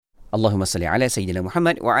Allahumma salli ala Sayyidina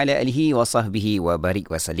Muhammad wa ala alihi wa sahbihi wa barik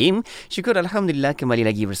wa salim. Syukur Alhamdulillah kembali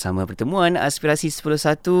lagi bersama pertemuan Aspirasi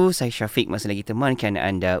 101. Saya Syafiq masih lagi temankan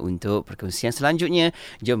anda untuk perkongsian selanjutnya.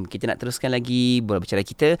 Jom kita nak teruskan lagi bola bicara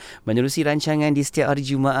kita menerusi rancangan di setiap hari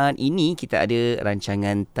Jumaat ini. Kita ada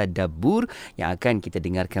rancangan Tadabbur yang akan kita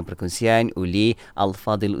dengarkan perkongsian oleh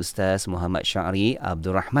Al-Fadhil Ustaz Muhammad Syari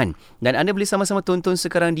Abdul Rahman. Dan anda boleh sama-sama tonton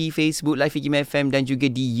sekarang di Facebook Live IKIM FM dan juga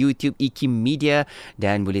di YouTube IKIM Media,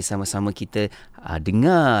 dan boleh sama-sama kita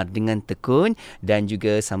dengar dengan tekun, dan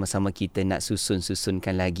juga sama-sama kita nak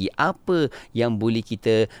susunkan lagi apa yang boleh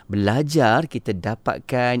kita belajar, kita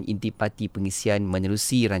dapatkan intipati pengisian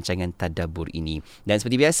menerusi rancangan Tadabbur ini. Dan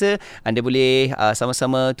seperti biasa, anda boleh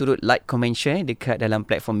sama-sama turut like, comment, share dekat dalam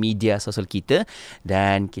platform media sosial kita,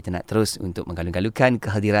 dan kita nak terus untuk menggalung-galungkan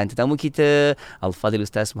kehadiran tetamu kita Al-Fadhil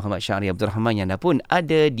Ustaz Muhammad Syari Abdul Rahman yang dah pun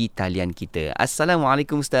ada di talian kita.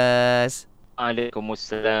 Assalamualaikum Ustaz.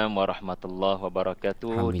 Waalaikumsalam warahmatullahi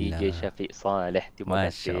wabarakatuh. DJ Syafiq Saleh. Terima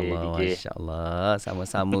kasih DJ. Masya Allah.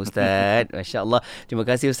 Sama-sama Ustaz. Masya Allah. Terima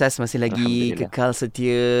kasih Ustaz masih lagi kekal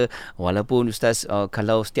setia. Walaupun Ustaz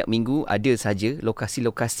kalau setiap minggu ada saja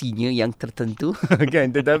lokasi-lokasinya yang tertentu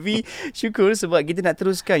kan, tetapi syukur sebab kita nak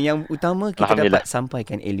teruskan. Yang utama kita dapat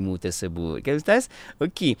sampaikan ilmu tersebut. Kan Ustaz?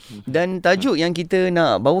 Okey. Dan tajuk yang kita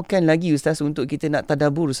nak bawakan lagi Ustaz untuk kita nak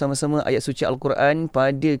tadabbur sama-sama ayat suci Al-Quran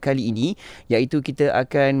pada kali ini, iaitu kita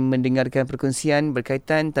akan mendengarkan perkongsian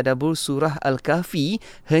berkaitan tadabbur surah Al-Kahfi,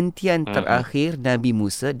 hentian terakhir Nabi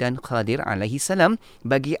Musa dan Khadir alaihi salam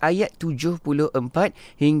bagi ayat 74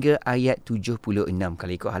 hingga ayat 76.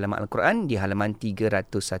 Kalau ikut halaman Al-Quran di halaman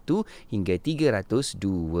 301 hingga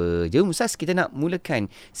 302. Jom Ustaz, kita nak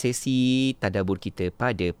mulakan sesi tadabbur kita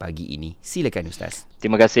pada pagi ini. Silakan Ustaz.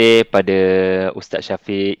 Terima kasih pada Ustaz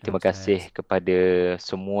Syafiq. Terima kasih kepada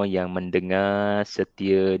semua yang mendengar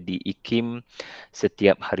setia di IKIM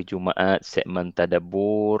setiap hari Jumaat segmen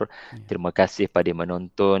Tadabbur. Terima kasih pada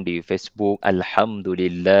menonton di Facebook.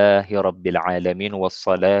 Alhamdulillahirabbilalamin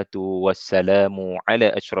wassalatu wassalamu ala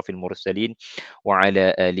asyrafil mursalin wa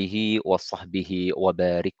ala alihi wa sahbihi wa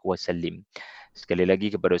barik wa sallim. Sekali lagi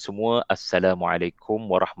kepada semua, Assalamualaikum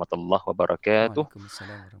warahmatullahi wabarakatuh.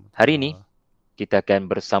 Hari ini kita akan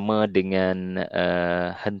bersama dengan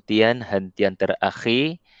hentian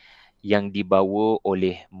terakhir yang dibawa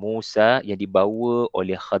oleh Musa, yang dibawa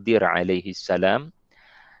oleh Khadir alaihi salam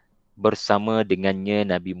bersama dengannya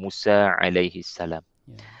Nabi Musa alaihi salam.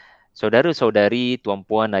 Saudara-saudari,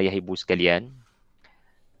 tuan-puan, ayah ibu sekalian,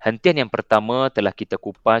 hentian yang pertama telah kita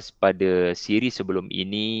kupas pada siri sebelum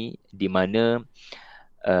ini, di mana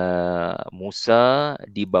Musa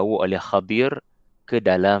dibawa oleh Khadir ke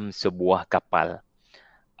dalam sebuah kapal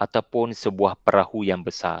ataupun sebuah perahu yang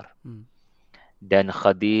besar. Dan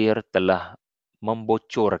Khadir telah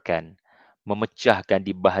membocorkan, memecahkan di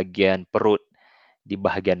bahagian perut, di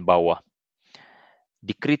bahagian bawah.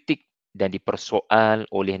 Dikritik dan dipersoal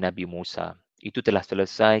oleh Nabi Musa. Itu telah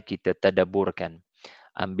selesai kita tadabburkan.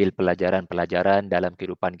 Ambil pelajaran-pelajaran dalam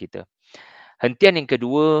kehidupan kita. Hentian yang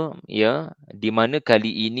kedua, ya, di mana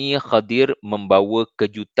kali ini Khadir membawa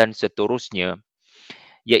kejutan seterusnya,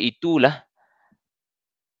 iaitulah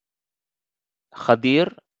Khadir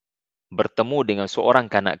bertemu dengan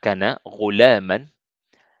seorang kanak-kanak, ghulaman,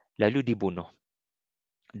 lalu dibunuh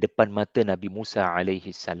depan mata Nabi Musa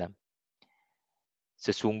alaihi salam.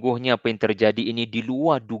 Sesungguhnya apa yang terjadi ini di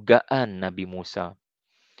luar dugaan Nabi Musa.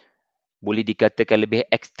 Boleh dikatakan lebih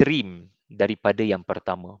ekstrim daripada yang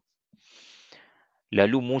pertama.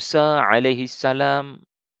 Lalu Musa alaihi salam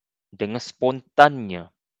dengan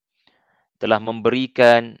spontannya telah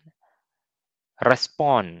memberikan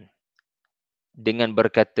respon dengan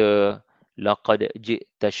berkata, laqad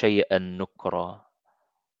ji'ta syai'an nukra.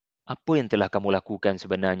 Apa yang telah kamu lakukan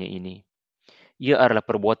sebenarnya ini? Ia adalah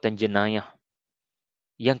perbuatan jenayah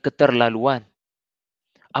yang keterlaluan.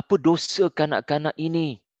 Apa dosa kanak-kanak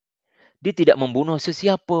ini? Dia tidak membunuh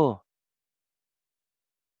sesiapa.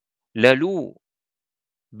 Lalu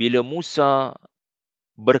bila Musa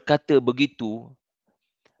berkata begitu,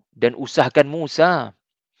 dan usahakan Musa,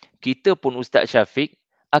 kita pun Ustaz Syafiq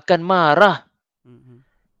akan marah.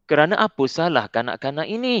 Kerana apa salah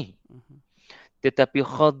kanak-kanak ini? Tetapi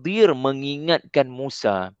Khadir mengingatkan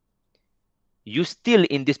Musa, you still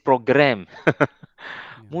in this program.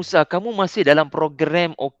 Musa, kamu masih dalam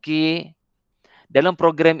program, okey? Dalam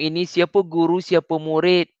program ini, siapa guru, siapa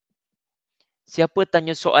murid? Siapa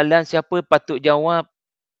tanya soalan, siapa patut jawab?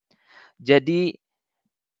 Jadi,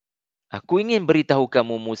 aku ingin beritahu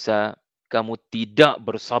kamu Musa, kamu tidak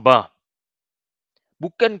bersabar.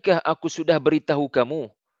 Bukankah aku sudah beritahu kamu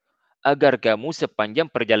agar kamu sepanjang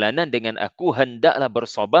perjalanan dengan aku hendaklah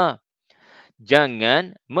bersabar?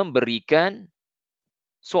 Jangan memberikan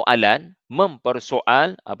soalan,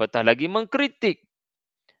 mempersoal, apatah lagi mengkritik.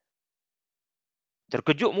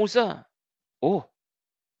 Terkejut Musa. Oh,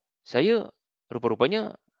 saya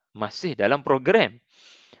rupa-rupanya masih dalam program.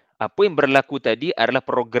 Apa yang berlaku tadi adalah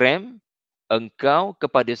program engkau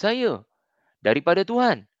kepada saya daripada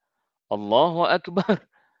Tuhan. Allahu Akbar.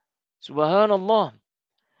 Subhanallah.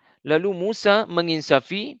 Lalu Musa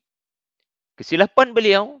menginsafi kesilapan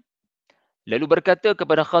beliau. Lalu berkata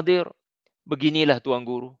kepada Khadir, beginilah Tuan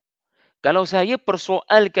Guru. Kalau saya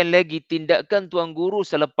persoalkan lagi tindakan Tuan Guru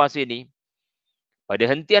selepas ini, pada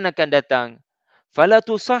hentian akan datang, fala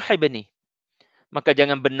tusahibni. Maka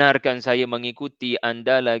jangan benarkan saya mengikuti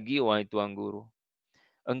anda lagi, wahai Tuan Guru.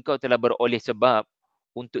 Engkau telah beroleh sebab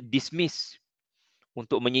untuk dismiss,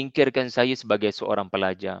 untuk menyingkirkan saya sebagai seorang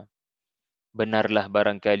pelajar. Benarlah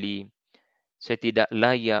barangkali saya tidak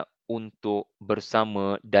layak untuk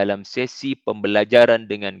bersama dalam sesi pembelajaran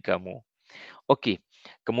dengan kamu. Okey,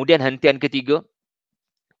 kemudian hentian ketiga,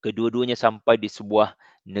 kedua-duanya sampai di sebuah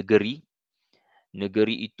negeri.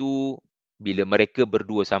 Negeri itu bila mereka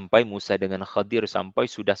berdua sampai, Musa dengan Khadir sampai,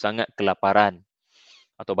 sudah sangat kelaparan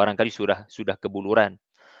atau barangkali sudah kebuluran.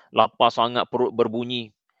 Lapar sangat, perut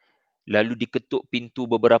berbunyi. Lalu diketuk pintu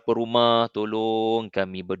beberapa rumah, tolong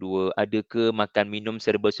kami berdua, ada ke makan minum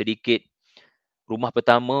serba sedikit? Rumah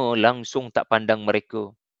pertama langsung tak pandang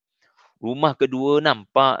mereka. Rumah kedua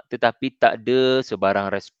nampak tetapi tak ada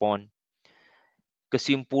sebarang respon.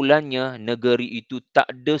 Kesimpulannya, negeri itu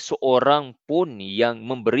tak ada seorang pun yang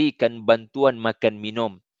memberikan bantuan makan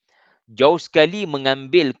minum. Jauh sekali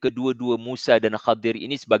mengambil kedua-dua Musa dan Khadir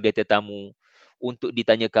ini sebagai tetamu untuk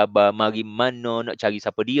ditanya khabar, mari mana, nak cari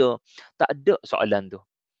siapa dia. Tak ada soalan tu.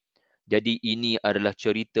 Jadi ini adalah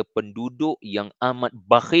cerita penduduk yang amat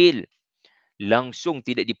bakhil. Langsung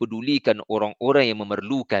tidak dipedulikan orang-orang yang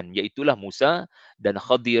memerlukan, iaitulah Musa dan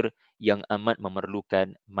Khadir yang amat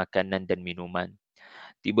memerlukan makanan dan minuman.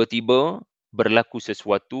 Tiba-tiba berlaku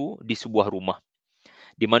sesuatu di sebuah rumah.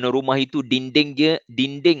 Di mana rumah itu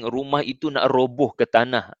dinding rumah itu nak roboh ke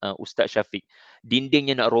tanah, Ustaz Syafiq.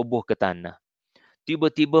 Dindingnya nak roboh ke tanah.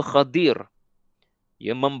 Tiba-tiba Khadir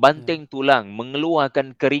membanting tulang,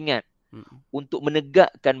 mengeluarkan keringat untuk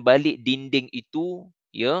menegakkan balik dinding itu,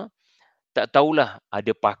 tak tahulah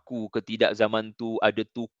ada paku ke tidak zaman tu, ada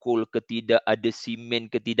tukul ke tidak, ada simen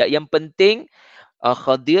ke tidak. Yang penting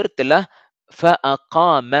Khadir telah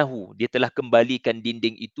fa'aqamahu, dia telah kembalikan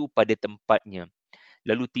dinding itu pada tempatnya.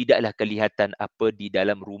 Lalu tidaklah kelihatan apa di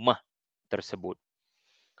dalam rumah tersebut.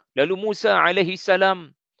 Lalu Musa alaihi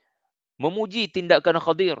salam memuji tindakan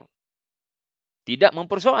Khadir. Tidak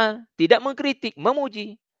mempersoal, tidak mengkritik,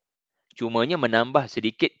 memuji. Cumanya menambah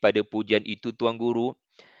sedikit pada pujian itu, Tuan Guru.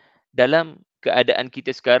 Dalam keadaan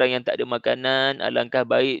kita sekarang yang tak ada makanan, alangkah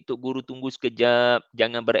baik Tok Guru tunggu sekejap.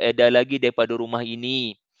 Jangan beredar lagi daripada rumah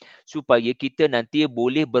ini. Supaya kita nanti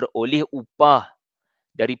boleh beroleh upah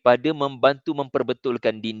daripada membantu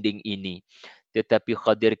memperbetulkan dinding ini. Tetapi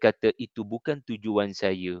Khadir kata, itu bukan tujuan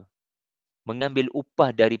saya. Mengambil upah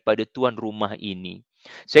daripada tuan rumah ini.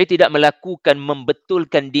 Saya tidak melakukan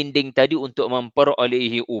membetulkan dinding tadi untuk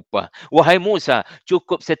memperolehi upah. Wahai Musa,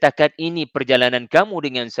 cukup setakat ini perjalanan kamu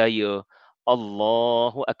dengan saya.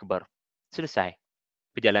 Allahu Akbar. Selesai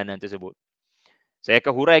perjalanan tersebut. Saya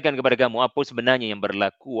akan huraikan kepada kamu apa sebenarnya yang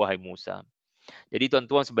berlaku, wahai Musa. Jadi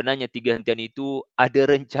tuan-tuan, sebenarnya 3 hentian itu ada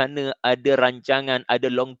rencana, ada rancangan, ada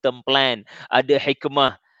long term plan, ada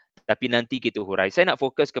hikmah. Tapi nanti kita hurai. Saya nak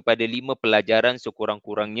fokus kepada 5 pelajaran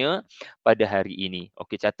sekurang-kurangnya pada hari ini.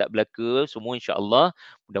 Okey, catat belaka semua, insya-Allah.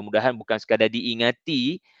 Mudah-mudahan bukan sekadar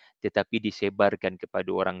diingati tetapi disebarkan kepada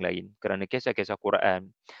orang lain. Kerana kisah-kisah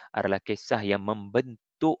Quran adalah kisah yang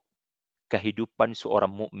membentuk kehidupan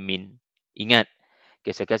seorang mukmin. Ingat,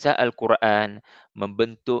 kisah-kisah Al-Quran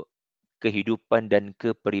membentuk kehidupan dan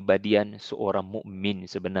kepribadian seorang mukmin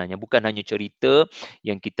sebenarnya. Bukan hanya cerita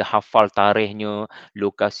yang kita hafal tarikhnya,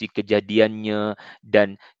 lokasi kejadiannya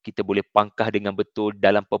dan kita boleh pangkah dengan betul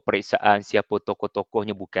dalam peperiksaan siapa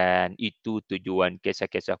tokoh-tokohnya. Bukan. Itu tujuan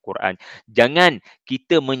kisah-kisah Quran. Jangan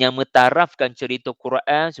kita menyamatarafkan cerita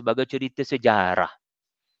Quran sebagai cerita sejarah.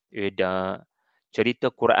 Tak.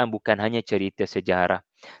 Cerita Quran bukan hanya cerita sejarah,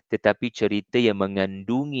 tetapi cerita yang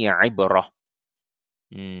mengandungi ibrah.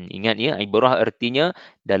 Ingat ya, ibrah artinya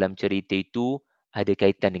dalam cerita itu ada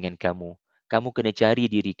kaitan dengan kamu. Kamu kena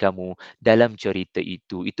cari diri kamu dalam cerita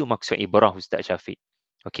itu. Itu maksud ibrah, Ustaz Syafiq.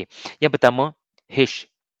 Okey. Yang pertama,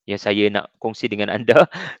 H. Yang saya nak kongsi dengan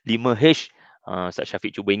anda, 5H. Ustaz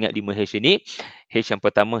Syafiq cuba ingat 5H ini. H yang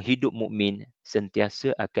pertama, hidup mukmin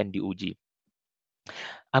sentiasa akan diuji.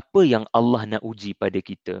 Apa yang Allah nak uji pada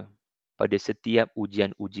kita pada setiap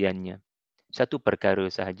ujian-ujiannya? Satu perkara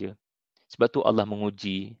sahaja. Sebab tu Allah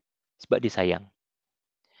menguji. Sebab dia sayang.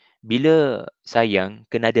 Bila sayang,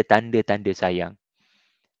 kena ada tanda-tanda sayang.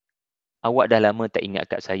 Awak dah lama tak ingat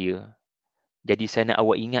kat saya. Jadi saya nak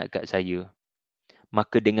awak ingat kat saya.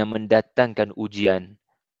 Maka dengan mendatangkan ujian,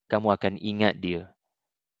 kamu akan ingat dia.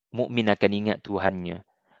 Mukmin akan ingat Tuhannya.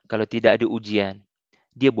 Kalau tidak ada ujian,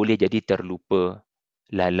 dia boleh jadi terlupa,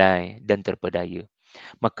 lalai dan terpedaya.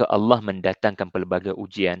 Maka Allah mendatangkan pelbagai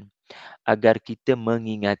ujian agar kita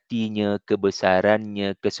mengingatinya,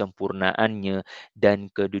 kebesarannya, kesempurnaannya dan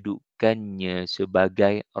kedudukannya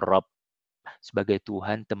sebagai Rabb, sebagai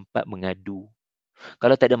Tuhan tempat mengadu.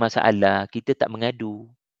 Kalau tak ada masalah, kita tak mengadu.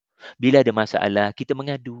 Bila ada masalah, kita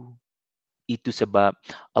mengadu. Itu sebab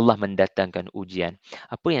Allah mendatangkan ujian.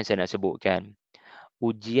 Apa yang saya nak sebutkan?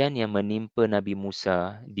 Ujian yang menimpa Nabi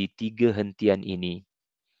Musa di 3 hentian ini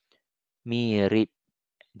mirip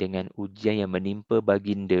dengan ujian yang menimpa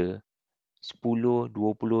baginda 10, 20,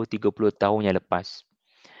 30 tahun yang lepas.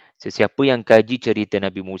 Sesiapa yang kaji cerita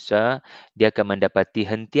Nabi Musa, dia akan mendapati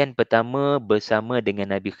hentian pertama bersama dengan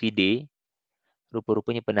Nabi Khidir.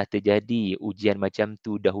 Rupa-rupanya pernah terjadi ujian macam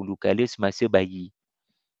tu dahulu kala semasa bayi.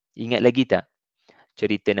 Ingat lagi tak?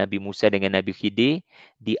 Cerita Nabi Musa dengan Nabi Khidir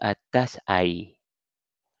di atas air.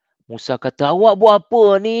 Musa kata, awak buat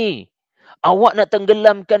apa ni? Awak nak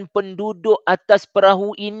tenggelamkan penduduk atas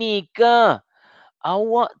perahu ini ke?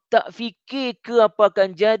 Awak tak fikir ke apa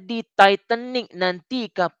akan jadi Titanic nanti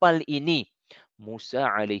kapal ini? Musa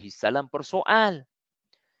alaihi salam persoal.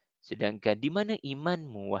 Sedangkan di mana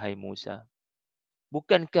imanmu, wahai Musa?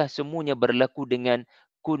 Bukankah semuanya berlaku dengan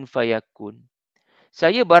kun fayakun?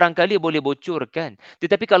 Saya barangkali boleh bocorkan.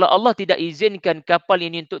 Tetapi kalau Allah tidak izinkan kapal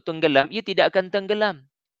ini untuk tenggelam, ia tidak akan tenggelam.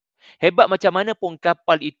 Hebat macam mana pun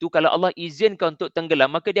kapal itu, kalau Allah izinkan untuk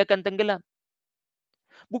tenggelam, maka dia akan tenggelam.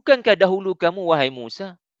 Bukankah dahulu kamu, wahai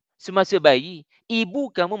Musa, semasa bayi, ibu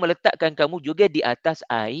kamu meletakkan kamu juga di atas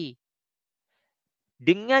air.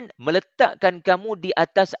 Dengan meletakkan kamu di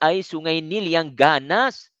atas air sungai Nil yang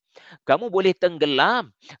ganas, kamu boleh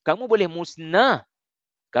tenggelam, kamu boleh musnah.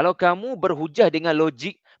 Kalau kamu berhujah dengan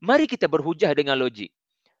logik, mari kita berhujah dengan logik.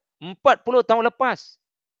 40 tahun lepas,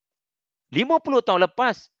 50 tahun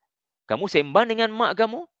lepas, kamu sembang dengan mak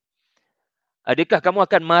kamu? Adakah kamu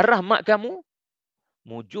akan marah mak kamu?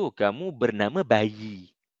 Mujur kamu bernama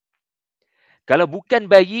bayi. Kalau bukan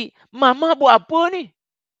bayi, mama buat apa ni?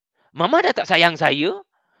 Mama dah tak sayang saya.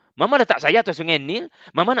 Mama dah tak sayang atas sungai Nil.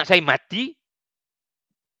 Mama nak saya mati.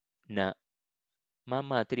 Nak,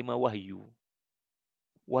 mama terima wahyu.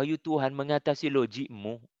 Wahyu Tuhan mengatasi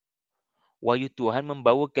logikmu. Wahyu Tuhan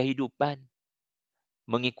membawa kehidupan.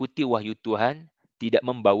 Mengikuti wahyu Tuhan tidak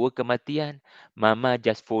membawa kematian. Mama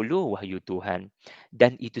just follow wahyu Tuhan.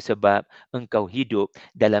 Dan itu sebab engkau hidup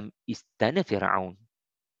dalam istana Firaun.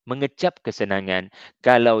 Mengecap kesenangan.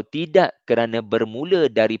 Kalau tidak kerana bermula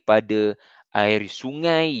daripada air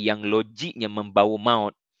sungai yang logiknya membawa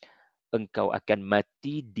maut, engkau akan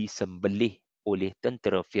mati disembelih oleh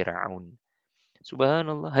tentera Firaun.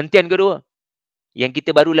 Subhanallah. Hentian kedua. Yang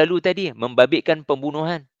kita baru lalu tadi, membabitkan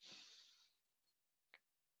pembunuhan.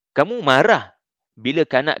 Kamu marah bila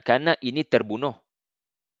kanak-kanak ini terbunuh.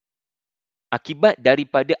 Akibat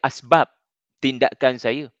daripada asbab tindakan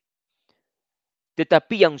saya.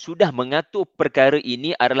 Tetapi yang sudah mengatur perkara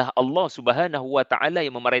ini adalah Allah Subhanahu Wa Taala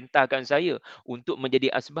yang memerintahkan saya untuk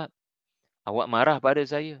menjadi asbab. Awak marah pada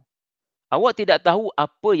saya. Awak tidak tahu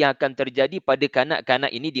apa yang akan terjadi pada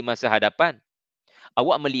kanak-kanak ini di masa hadapan.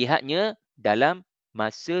 Awak melihatnya dalam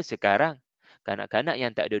masa sekarang. Kanak-kanak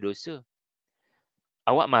yang tak ada dosa.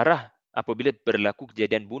 Awak marah apabila berlaku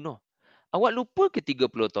kejadian bunuh. Awak lupa ke 30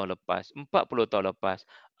 tahun lepas, 40 tahun lepas,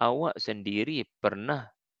 awak sendiri pernah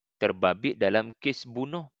terbabit dalam kes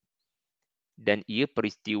bunuh. Dan ia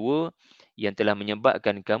peristiwa yang telah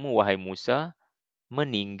menyebabkan kamu, wahai Musa,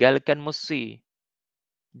 meninggalkan Mesir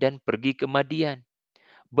dan pergi ke Madian,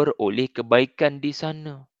 beroleh kebaikan di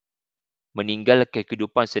sana. Meninggalkan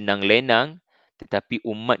kehidupan senang lenang, tetapi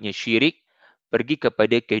umatnya syirik, pergi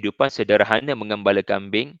kepada kehidupan sederhana mengembala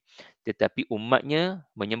kambing, tetapi umatnya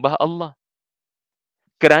menyembah Allah.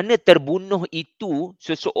 Kerana terbunuh itu,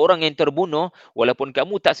 seseorang yang terbunuh, walaupun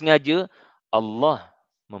kamu tak sengaja, Allah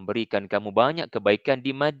memberikan kamu banyak kebaikan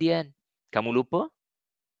di Madian. Kamu lupa?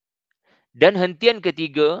 Dan hentian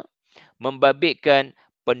ketiga, membabitkan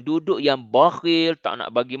penduduk yang bakhil, tak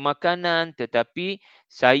nak bagi makanan, tetapi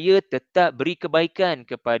saya tetap beri kebaikan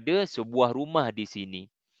kepada sebuah rumah di sini.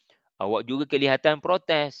 Awak juga kelihatan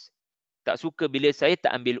protes. Tak suka bila saya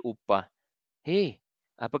tak ambil upah. Hei,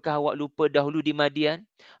 apakah awak lupa dahulu di Madian?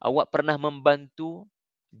 Awak pernah membantu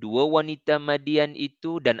dua wanita Madian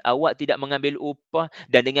itu dan awak tidak mengambil upah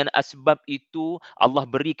dan dengan asbab itu Allah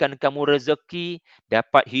berikan kamu rezeki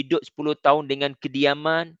dapat hidup 10 tahun dengan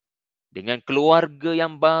kediaman, dengan keluarga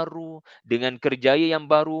yang baru, dengan kerjaya yang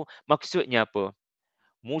baru. Maksudnya apa?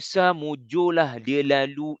 Musa mujurlah dia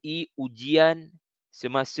lalui ujian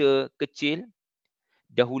semasa kecil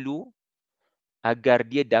dahulu agar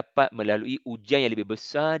dia dapat melalui ujian yang lebih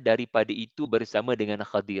besar daripada itu bersama dengan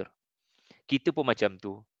Khadir. Kita pun macam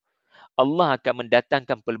tu. Allah akan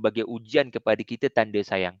mendatangkan pelbagai ujian kepada kita tanda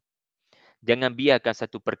sayang. Jangan biarkan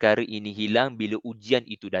satu perkara ini hilang bila ujian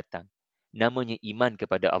itu datang. Namanya iman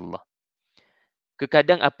kepada Allah.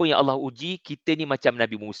 Kadang apa yang Allah uji, kita ni macam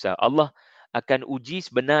Nabi Musa. Allah akan uji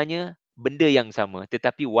sebenarnya benda yang sama.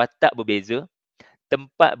 Tetapi watak berbeza,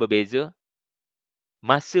 tempat berbeza,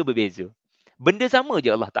 masa berbeza. Benda sama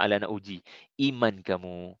je Allah Ta'ala nak uji. Iman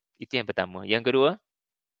kamu. Itu yang pertama. Yang kedua,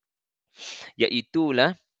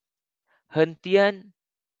 iaitulah hentian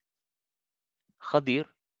Khadir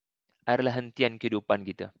adalah hentian kehidupan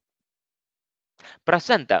kita.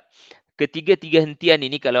 Perasan tak? Ketiga-tiga hentian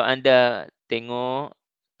ini kalau anda tengok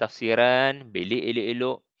tafsiran, belik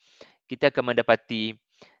elok-elok, kita akan mendapati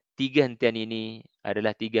tiga hentian ini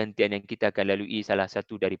adalah tiga hentian yang kita akan lalui salah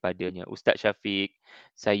satu daripadanya. Ustaz Syafiq,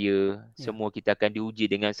 saya, Ya. semua kita akan diuji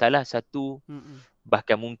dengan salah satu,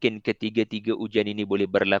 bahkan mungkin ketiga-tiga ujian ini boleh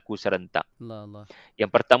berlaku serentak. Allah.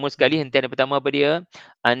 Yang pertama sekali, hentian yang pertama apa dia?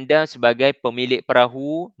 Anda sebagai pemilik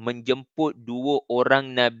perahu menjemput dua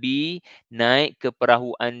orang Nabi naik ke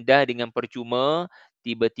perahu anda dengan percuma,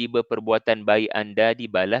 tiba-tiba perbuatan baik anda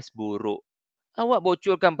dibalas buruk. Awak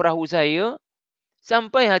bocorkan perahu saya,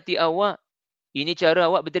 sampai hati awak. Ini cara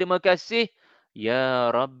awak berterima kasih. Ya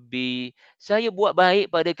Rabbi, saya buat baik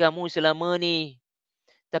pada kamu selama ni.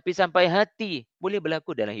 Tapi sampai hati, boleh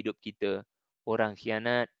berlaku dalam hidup kita. Orang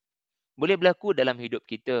khianat, boleh berlaku dalam hidup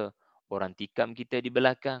kita. Orang tikam kita di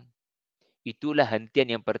belakang. Itulah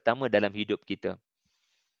hentian yang pertama dalam hidup kita.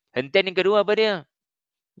 Hentian yang kedua apa dia?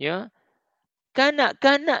 Ya,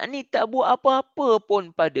 kanak-kanak ni tak buat apa-apa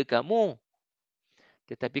pun pada kamu.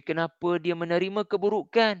 Tetapi kenapa dia menerima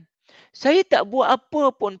keburukan? Saya tak buat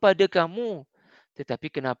apa pun pada kamu. Tetapi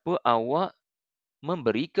kenapa awak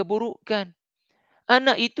memberi keburukan?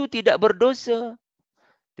 Anak itu tidak berdosa.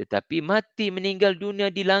 Tetapi mati meninggal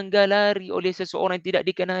dunia dilanggar lari oleh seseorang yang tidak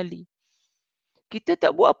dikenali. Kita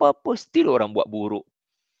tak buat apa-apa, still orang buat buruk.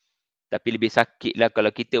 Tapi lebih sakitlah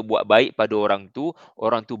kalau kita buat baik pada orang tu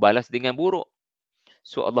balas dengan buruk.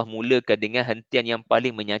 So Allah mulakan dengan hentian yang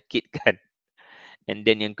paling menyakitkan. And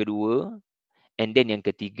then yang kedua, and then yang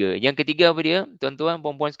ketiga. Yang ketiga apa dia? Tuan-tuan,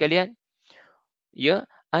 puan-puan sekalian. Ya,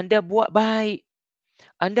 anda buat baik.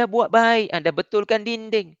 Anda buat baik, anda betulkan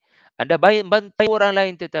dinding. Anda baik bantu orang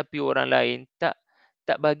lain tetapi orang lain tak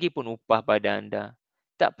bagi pun upah pada anda.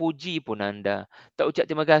 Tak puji pun anda. Tak ucap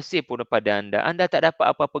terima kasih pun kepada anda. Anda tak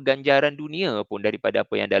dapat apa-apa ganjaran dunia pun daripada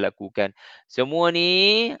apa yang anda lakukan. Semua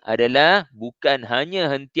ni adalah bukan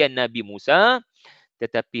hanya hentian Nabi Musa,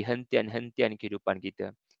 tetapi hentian-hentian kehidupan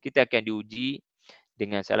kita. Kita akan diuji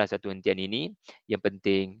dengan salah satu hentian ini. Yang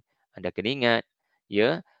penting anda kena ingat,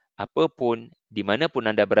 ya, apapun, di mana pun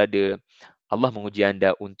anda berada, Allah menguji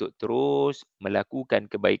anda untuk terus melakukan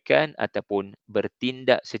kebaikan ataupun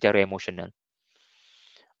bertindak secara emosional.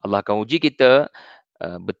 Allah akan uji kita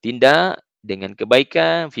bertindak dengan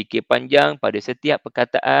kebaikan, fikir panjang pada setiap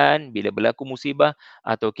perkataan bila berlaku musibah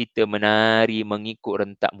atau kita menari mengikut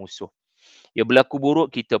rentak musuh. Ya, berlaku buruk,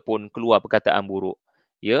 kita pun keluar perkataan buruk.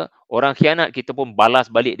 Ya, orang khianat, kita pun balas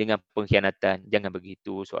balik dengan pengkhianatan. Jangan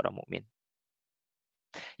begitu seorang mukmin.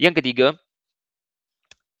 Yang ketiga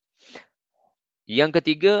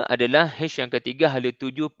adalah yang ketiga, hala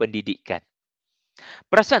tuju pendidikan.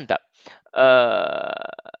 Perasan tak?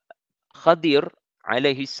 Khadir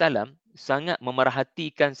alaihi salam sangat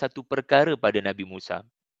memerhatikan satu perkara pada Nabi Musa.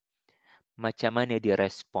 Macam mana dia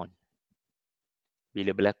respon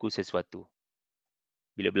bila berlaku sesuatu.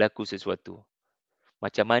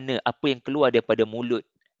 Macam mana, apa yang keluar daripada mulut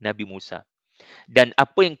Nabi Musa. Dan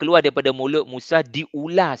apa yang keluar daripada mulut Musa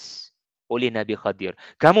diulas oleh Nabi Khadir.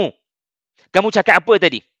 Kamu cakap apa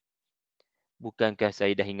tadi? Bukankah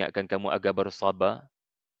saya dah ingatkan kamu agar bersabar?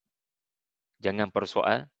 Jangan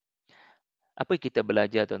persoal. Apa yang kita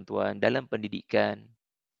belajar, tuan-tuan, dalam pendidikan?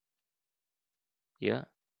 Ya,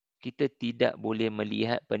 kita tidak boleh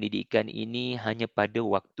melihat pendidikan ini hanya pada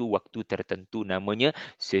waktu-waktu tertentu. Namanya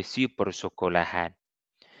sesi persekolahan.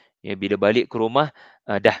 Ya, bila balik ke rumah,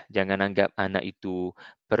 dah jangan anggap anak itu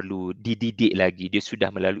perlu dididik lagi. Dia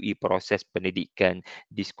sudah melalui proses pendidikan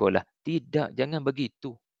di sekolah. Tidak, jangan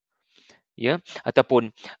begitu. Ya,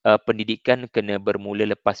 ataupun pendidikan kena bermula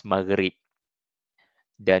lepas maghrib.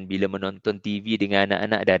 Dan bila menonton TV dengan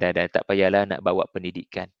anak-anak, dah tak payahlah nak bawa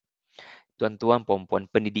pendidikan. Tuan-tuan, puan-puan,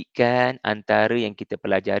 pendidikan antara yang kita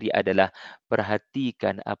pelajari adalah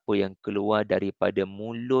perhatikan apa yang keluar daripada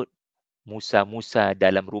mulut Musa-Musa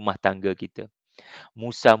dalam rumah tangga kita.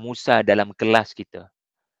 Musa-Musa dalam kelas kita.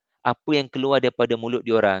 Apa yang keluar daripada mulut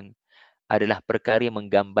diorang adalah perkara yang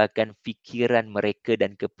menggambarkan fikiran mereka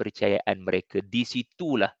dan kepercayaan mereka. Di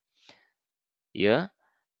situlah ya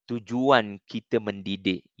tujuan kita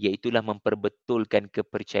mendidik, iaitulah memperbetulkan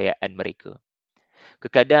kepercayaan mereka.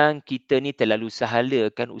 Kadang kita ni terlalu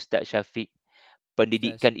sahala kan Ustaz Syafiq. Ustaz.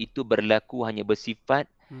 Pendidikan itu berlaku hanya bersifat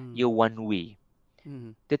one way.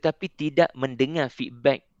 Tetapi tidak mendengar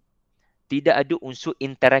feedback. Tidak ada unsur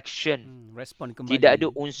interaction. Respon kembali. Tidak ada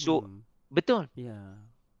unsur betul. Ya.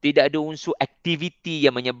 Tidak ada unsur aktiviti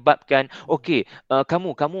yang menyebabkan okey,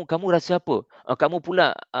 kamu rasa apa? Kamu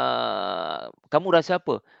pula kamu rasa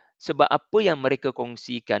apa? Sebab apa yang mereka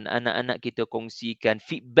kongsikan, anak-anak kita kongsikan,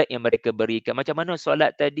 feedback yang mereka berikan. Macam mana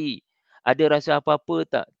solat tadi? Ada rasa apa-apa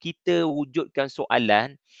tak? Kita wujudkan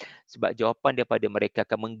soalan sebab jawapan daripada mereka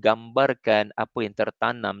akan menggambarkan apa yang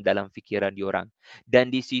tertanam dalam fikiran diorang.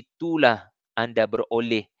 Dan di situlah anda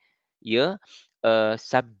beroleh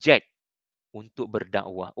subjek untuk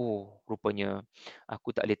berdakwah. Oh, rupanya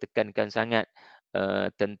aku tak boleh tekankan sangat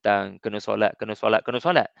tentang kena solat.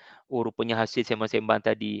 Oh, rupanya hasil sembang-sembang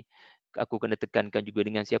tadi aku kena tekankan juga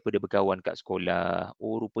dengan siapa dia berkawan kat sekolah.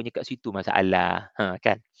 Oh, rupanya kat situ masalah.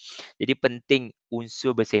 Kan? Jadi penting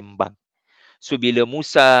unsur bersembang. So, bila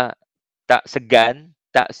Musa tak segan,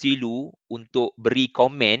 tak silu untuk beri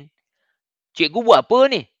komen, cikgu buat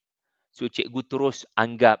apa ni? So, cikgu terus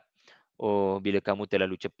anggap, oh, bila kamu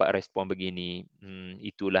terlalu cepat respon begini,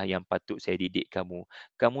 itulah yang patut saya didik kamu.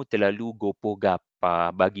 Kamu terlalu gopoh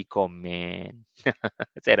gapah bagi komen.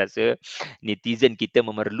 Saya rasa netizen kita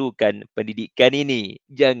memerlukan pendidikan ini.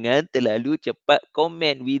 Jangan terlalu cepat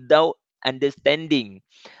komen without understanding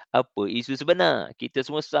apa isu sebenar. Kita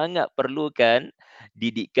semua sangat perlukan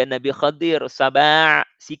didikan Nabi Khadir. Sabar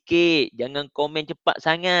sikit. Jangan komen cepat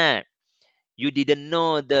sangat. You didn't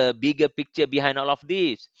know the bigger picture behind all of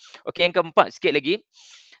this. Okey, yang keempat sikit lagi.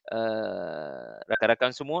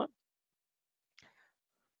 Rakan-rakan semua,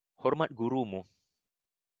 hormat gurumu.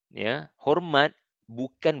 Ya, hormat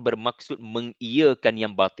bukan bermaksud mengiyakan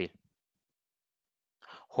yang batil.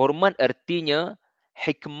 Hormat artinya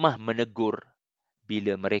hikmah menegur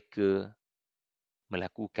bila mereka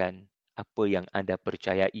melakukan apa yang anda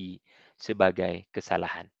percayai sebagai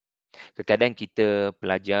kesalahan. Kadang-kadang kita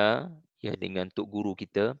pelajar dengan tok guru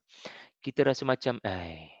kita, kita rasa macam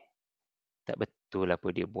tak betul apa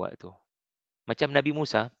dia buat tu. Macam Nabi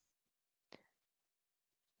Musa,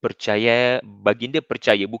 baginda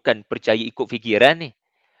percaya, bukan percaya ikut fikiran ni.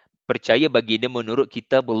 Percaya baginda menurut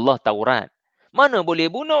kitabullah Taurat. Mana boleh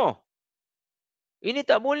bunuh? Ini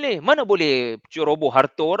tak boleh. Mana boleh ceroboh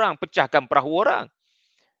harta orang, pecahkan perahu orang?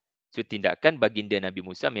 So, tindakan baginda Nabi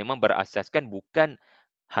Musa memang berasaskan bukan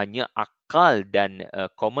hanya akal dan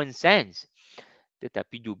common sense,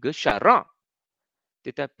 tetapi juga syarak.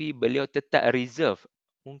 Tetapi beliau tetap reserve.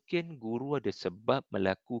 Mungkin guru ada sebab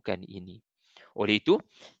melakukan ini. Oleh itu,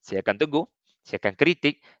 saya akan tegur, saya akan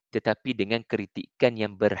kritik, tetapi dengan kritikan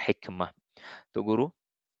yang berhikmah. Tok Guru,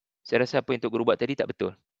 saya rasa apa yang Tok Guru buat tadi tak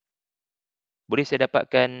betul. Boleh saya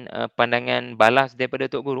dapatkan pandangan balas daripada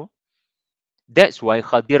Tok Guru? That's why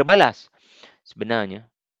Khadir balas. Sebenarnya,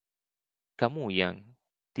 kamu yang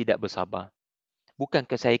tidak bersabar.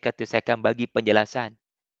 Bukankah saya kata saya akan bagi penjelasan?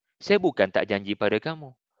 Saya bukan tak janji pada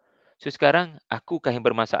kamu. So sekarang, akukah yang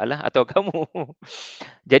bermasalah atau kamu?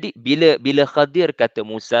 Jadi bila Khadir kata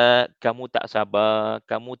Musa, kamu tak sabar,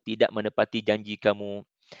 kamu tidak menepati janji kamu.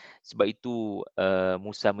 Sebab itu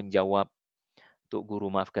Musa menjawab, Tok Guru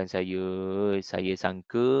maafkan saya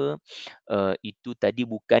sangka itu tadi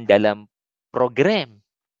bukan dalam program.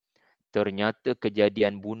 Ternyata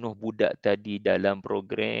kejadian bunuh budak tadi dalam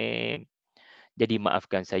program. Jadi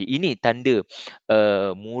maafkan saya. Ini tanda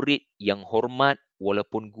murid yang hormat,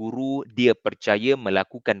 walaupun guru dia percaya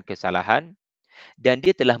melakukan kesalahan dan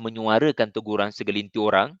dia telah menyuarakan teguran segelintir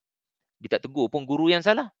orang. Dia tak tegur pun guru yang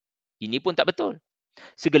salah. Ini pun tak betul.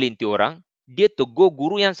 Segelintir orang, dia tegur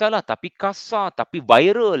guru yang salah tapi kasar, tapi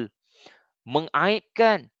viral.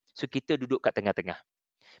 Mengaibkan. So, kita duduk kat tengah-tengah.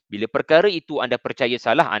 Bila perkara itu anda percaya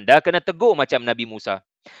salah, anda kena tegur macam Nabi Musa.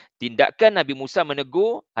 Tindakan Nabi Musa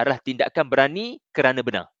menegur adalah tindakan berani kerana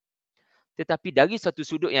benar. Tetapi dari satu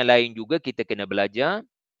sudut yang lain juga kita kena belajar,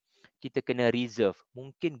 kita kena reserve.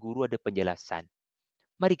 Mungkin guru ada penjelasan.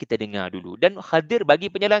 Mari kita dengar dulu. Dan Khadir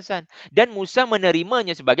bagi penjelasan. Dan Musa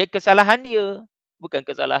menerimanya sebagai kesalahan dia. Bukan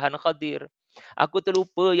kesalahan Khadir. Aku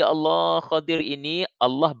terlupa, ya Allah, Khadir ini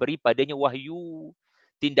Allah beri padanya wahyu.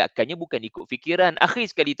 Tindakannya bukan ikut fikiran. Akhir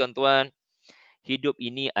sekali tuan-tuan, hidup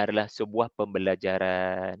ini adalah sebuah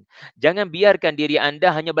pembelajaran. Jangan biarkan diri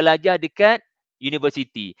anda hanya belajar dekat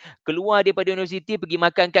universiti. Keluar daripada universiti, pergi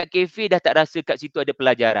makan kat kafe, dah tak rasa kat situ ada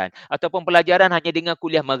pelajaran. Ataupun pelajaran hanya dengar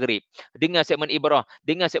kuliah maghrib, dengar segmen ibrah,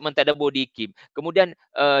 dengar segmen tadabbur di IKIM. Kemudian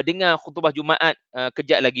dengar khutbah Jumaat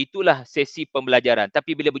kejap lagi. Itulah sesi pembelajaran.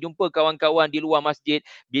 Tapi bila berjumpa kawan-kawan di luar masjid,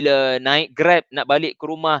 bila naik Grab nak balik ke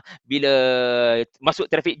rumah, bila masuk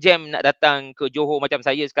traffic jam nak datang ke Johor macam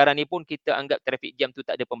saya sekarang ni pun, kita anggap traffic jam tu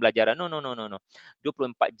tak ada pembelajaran. No.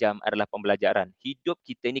 24 jam adalah pembelajaran. Hidup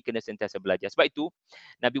kita ni kena sentiasa belajar. Sebab itu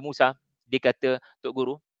Nabi Musa dia kata, Tok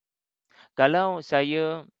Guru, kalau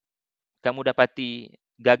kamu dapati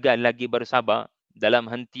gagal lagi bersabar dalam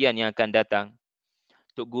hentian yang akan datang,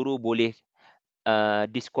 Tok Guru boleh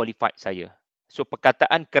disqualified saya. So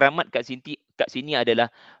perkataan keramat kat sini adalah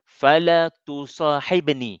fala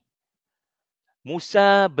tusahibni.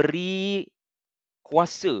 Musa beri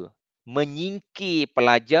kuasa menyingkir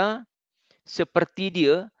pelajar seperti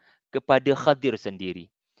dia kepada Khadir sendiri.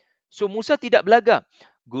 So Musa tidak belagak.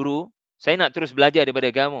 Guru, saya nak terus belajar daripada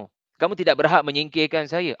kamu. Kamu tidak berhak menyingkirkan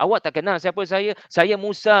saya. Awak tak kenal siapa saya. Saya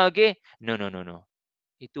Musa, okey? No.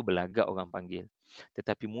 Itu belagak orang panggil.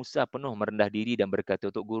 Tetapi Musa penuh merendah diri dan berkata,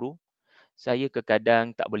 Tok Guru, saya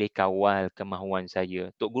kadang tak boleh kawal kemahuan saya.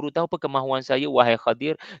 Tok Guru tahu apa kemahuan saya, wahai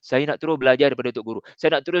Khadir? Saya nak terus belajar daripada Tok Guru.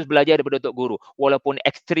 Saya nak terus belajar daripada Tok Guru. Walaupun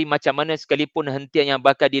ekstrim macam mana sekalipun hentian yang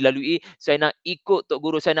bakal dilalui, saya nak ikut Tok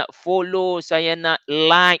Guru. Saya nak follow, saya nak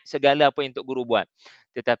like segala apa yang Tok Guru buat.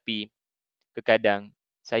 Tetapi kadang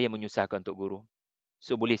saya menyusahkan Tok Guru.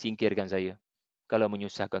 So boleh singkirkan saya kalau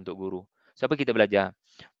menyusahkan Tok Guru. Siapa kita belajar?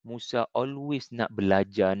 Musa always nak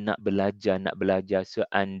belajar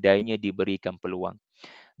seandainya diberikan peluang.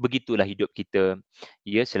 Begitulah hidup kita.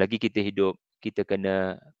 Ya, selagi kita hidup, kita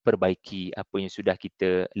kena perbaiki apa yang sudah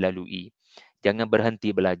kita lalui. Jangan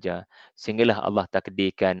berhenti belajar. Sehinggalah Allah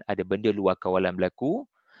takdirkan ada benda luar kawalan berlaku,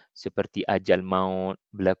 seperti ajal maut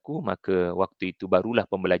berlaku, maka waktu itu barulah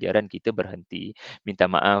pembelajaran kita berhenti.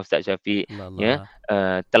 Minta maaf Ustaz Syafiq, ya,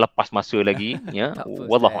 terlepas masa lagi, ya.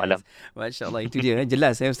 Wallahu alam. Masya-Allah, itu dia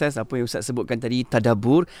jelas Ustaz, apa yang Ustaz sebutkan tadi,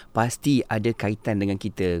 tadabbur pasti ada kaitan dengan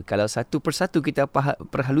kita. Kalau satu persatu kita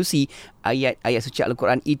perhalusi ayat-ayat suci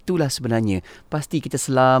Al-Quran, itulah sebenarnya pasti kita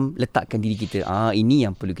selam letakkan diri kita.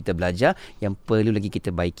 Ini yang perlu kita belajar, yang perlu lagi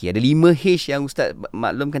kita baiki. Ada 5 H yang Ustaz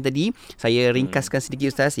maklumkan tadi. Saya ringkaskan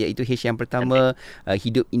sedikit Ustaz, iaitu H yang pertama,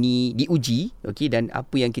 hidup ini diuji, okey, dan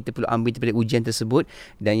apa yang kita perlu ambil daripada ujian tersebut.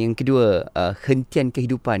 Dan yang kedua, hentian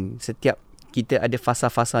kehidupan. Setiap kita ada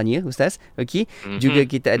fasa-fasanya Ustaz, okey. Juga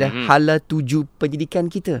kita ada hala tuju pendidikan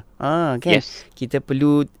kita. Kan? Yes. Kita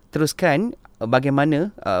perlu teruskan bagaimana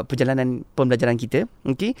perjalanan pembelajaran kita,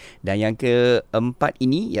 okey. Dan yang keempat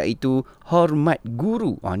ini iaitu hormat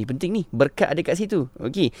guru. Ni penting ni, berkat ada kat situ,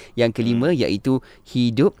 okey. Yang kelima iaitu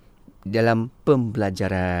hidup dalam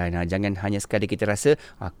pembelajaran. Jangan hanya sekadar kita rasa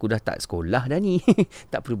aku dah tak sekolah dah ni,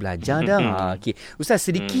 tak perlu belajar dah. Okey, Ustaz,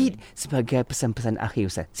 sedikit sebagai pesan-pesan akhir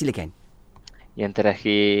Ustaz, silakan. Yang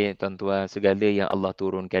terakhir, tuan-tuan, segala yang Allah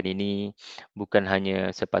turunkan ini bukan hanya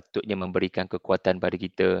sepatutnya memberikan kekuatan pada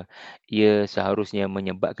kita. Ia seharusnya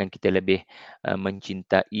menyebabkan kita lebih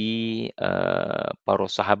mencintai para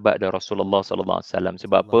sahabat dan Rasulullah sallallahu alaihi wasallam.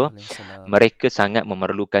 Sebab apa? Mereka sangat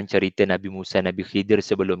memerlukan cerita Nabi Musa, Nabi Khidir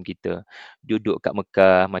sebelum kita. Duduk kat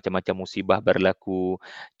Mekah, macam-macam musibah berlaku.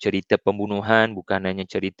 Cerita pembunuhan bukan hanya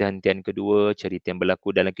cerita hentian kedua, cerita yang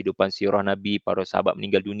berlaku dalam kehidupan sirah Nabi, para sahabat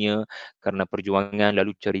meninggal dunia kerana perjuangan.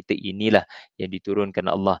 Lalu cerita inilah yang diturunkan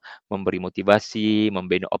Allah, memberi motivasi,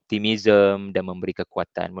 memberi optimism dan memberi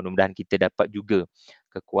kekuatan. Mudah-mudahan kita dapat juga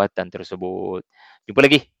kekuatan tersebut. Jumpa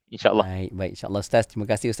lagi, insya-Allah. Baik, insya-Allah Ustaz. Terima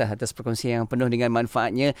kasih Ustaz atas perkongsian yang penuh dengan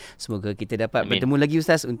manfaatnya. Semoga kita dapat bertemu lagi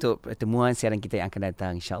Ustaz untuk pertemuan siaran kita yang akan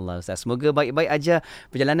datang, insya-Allah Ustaz. Semoga baik-baik aja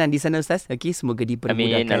perjalanan di sana Ustaz. Okey, semoga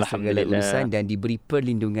dipermudahkan segala urusan dan diberi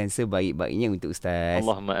perlindungan sebaik-baiknya untuk Ustaz.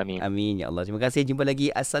 Allahumma amin. Amin ya Allah. Terima kasih. Jumpa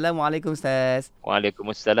lagi. Assalamualaikum Ustaz.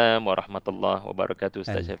 Waalaikumsalam warahmatullahi wabarakatuh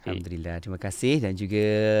Ustaz Syafiq. Alhamdulillah. Terima kasih, dan juga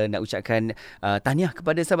nak ucapkan tahniah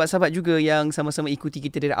kepada sahabat-sahabat juga yang sama-sama ikuti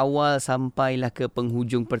kita dari awal sampailah ke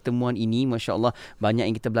penghujung pertemuan ini. Masya Allah, banyak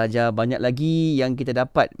yang kita belajar, banyak lagi yang kita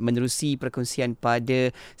dapat menerusi perkongsian pada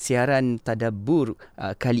siaran tadabbur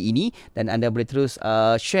kali ini. Dan anda boleh terus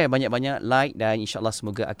share banyak-banyak, like, dan insya-Allah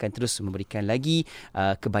semoga akan terus memberikan lagi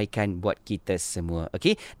kebaikan buat kita semua.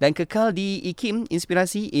 Okey, dan kekal di IKIM,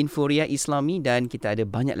 Inspirasi Inforia Islami, dan kita ada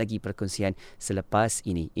banyak lagi perkongsian selepas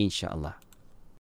ini, insya-Allah.